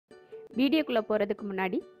வீடியோக்குள்ளே போகிறதுக்கு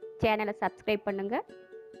முன்னாடி சேனலை சப்ஸ்கிரைப் பண்ணுங்கள்,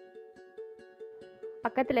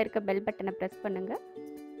 பக்கத்தில் இருக்க பெல் பட்டனை ப்ரெஸ் பண்ணுங்கள்,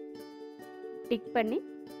 டிக் பண்ணி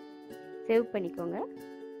சேவ் பண்ணிக்கோங்க.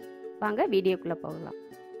 வாங்க வீடியோக்குள்ளே போகலாம்.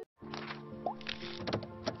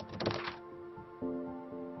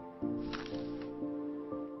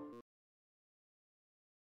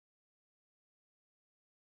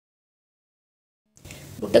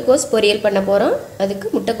 முட்டைக்கோஸ் பொரியல் பண்ண போகிறோம். அதுக்கு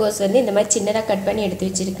முட்டைக்கோஸ் இந்த மாதிரி சின்னதாக கட் பண்ணி எடுத்து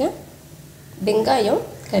வச்சுருக்கேன். வெங்காயம்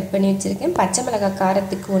கட் பண்ணி வச்சுருக்கேன். பச்சை மிளகாய்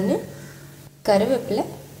காரத்துக்கு 1, கருவேப்பிலை,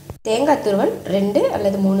 தேங்காய் துருவல் 2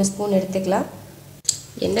 அல்லது 3 ஸ்பூன் எடுத்துக்கலாம்.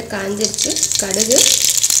 எண்ணெய் காஞ்சிருச்சு. கடுகு,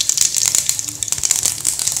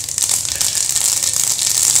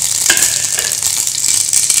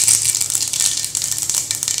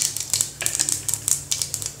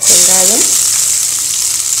 வெங்காயம்,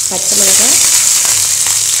 பச்சை மிளகாய்,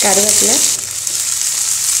 கருவேப்பிலை.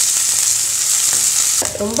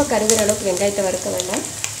 ரொம்ப கருகிற அளவுக்கு வெங்காயத்தை வறுக்க வேண்டாம்.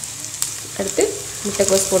 அடுத்து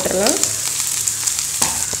முட்டைக்கோஸ் போட்டுடலாம்.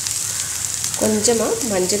 கொஞ்சமாக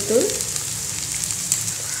மஞ்சள்தூள்,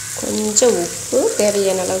 கொஞ்சம் உப்பு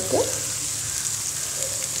தேவையான அளவுக்கு,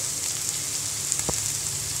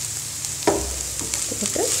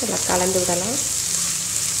 போட்டு நல்லா கலந்து விடலாம்.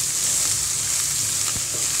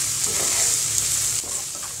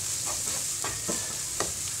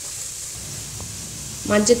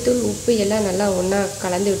 மஞ்சத்தூள் உப்பு எல்லாம் நல்லா ஒன்றா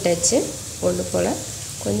கலந்து விட்டாச்சு. ஒன்று போல்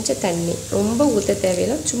கொஞ்சம் தண்ணி, ரொம்ப ஊற்ற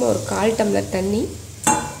தேவையில்லை, சும்மா ஒரு 1/4 டம்ளர் தண்ணி.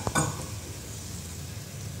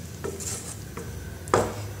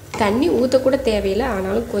 தண்ணி ஊற்றக்கூட தேவையில்லை,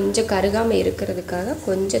 ஆனாலும் கொஞ்சம் கருகாமல் இருக்கிறதுக்காக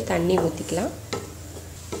கொஞ்சம் தண்ணி ஊற்றிக்கலாம்.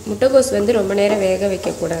 முட்டைக்கோஸ் ரொம்ப நேரம் வேக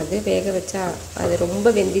வைக்கக்கூடாது. வேக வச்சா அது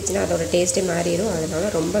ரொம்ப வெந்துச்சுன்னா அதோட டேஸ்ட்டே மாறிடும்.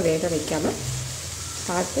 அதனால் ரொம்ப வேக வைக்காமல்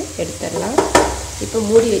பார்த்து எடுத்துடலாம். இப்போ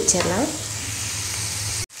மூடி வச்சிடலாம்.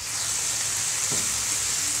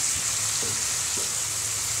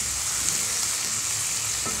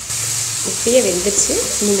 இப்பயே வெந்துருச்சு.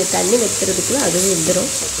 நீங்கள் தண்ணி வைக்கிறதுக்குள்ள அதுவும் வெந்துடும்.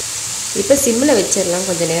 இப்போ சிம்மில் வச்சிடலாம்.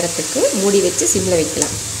 கொஞ்சம் நேரத்துக்கு மூடி வச்சு சிம்மில்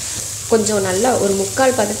வைக்கலாம். கொஞ்சம் நல்லா ஒரு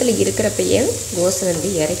 3/4 பதத்தில் இருக்கிறப்பயே கோஸ்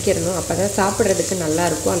இறக்கிடணும். அப்போ தான் சாப்பிட்றதுக்கு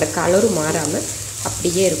நல்லாயிருக்கும். அந்த கலரும் மாறாமல்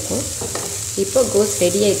அப்படியே இருக்கும். இப்போ கோஸ்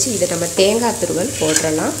ரெடி ஆயிடுச்சு. இதை நம்ம தேங்காய் துருவல்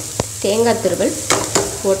போட்டுடலாம். தேங்காய் துருவல்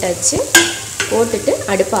போட்டாச்சு. போட்டுட்டு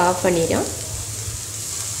அடுப்பை ஆஃப் பண்ணிடலாம்.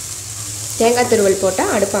 தேங்காய் துருவல்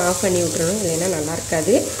போட்டால் அடுப்பை ஆஃப் பண்ணி விட்டுறணும், இல்லைன்னா நல்லா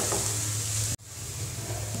இருக்காது.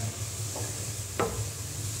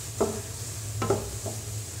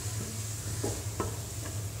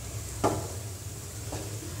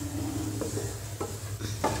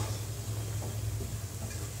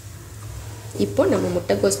 இப்போ நம்ம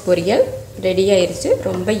முட்டைக்கோஸ் பொரியல் ரெடி ஆயிடுச்சு.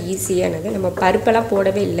 ரொம்ப ஈஸியானது. நம்ம பருப்பெல்லாம்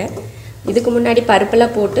போடவே இல்லை. இதுக்கு முன்னாடி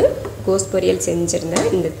பருப்பெல்லாம் போட்டு கோஸ் பொரியல் செஞ்சுருந்தேன்.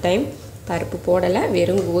 இந்த டைம் பருப்பு போடலை,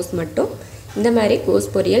 வெறும் கோஸ் மட்டும். இந்த மாதிரி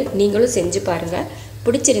கோஸ் பொரியல் நீங்களும் செஞ்சு பாருங்கள்.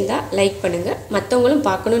 பிடிச்சிருந்தா லைக் பண்ணுங்கள். மற்றவங்களும்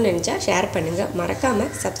பார்க்கணுன்னு நினச்சா ஷேர் பண்ணுங்கள்.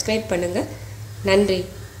 மறக்காமல் சப்ஸ்கிரைப் பண்ணுங்கள். நன்றி.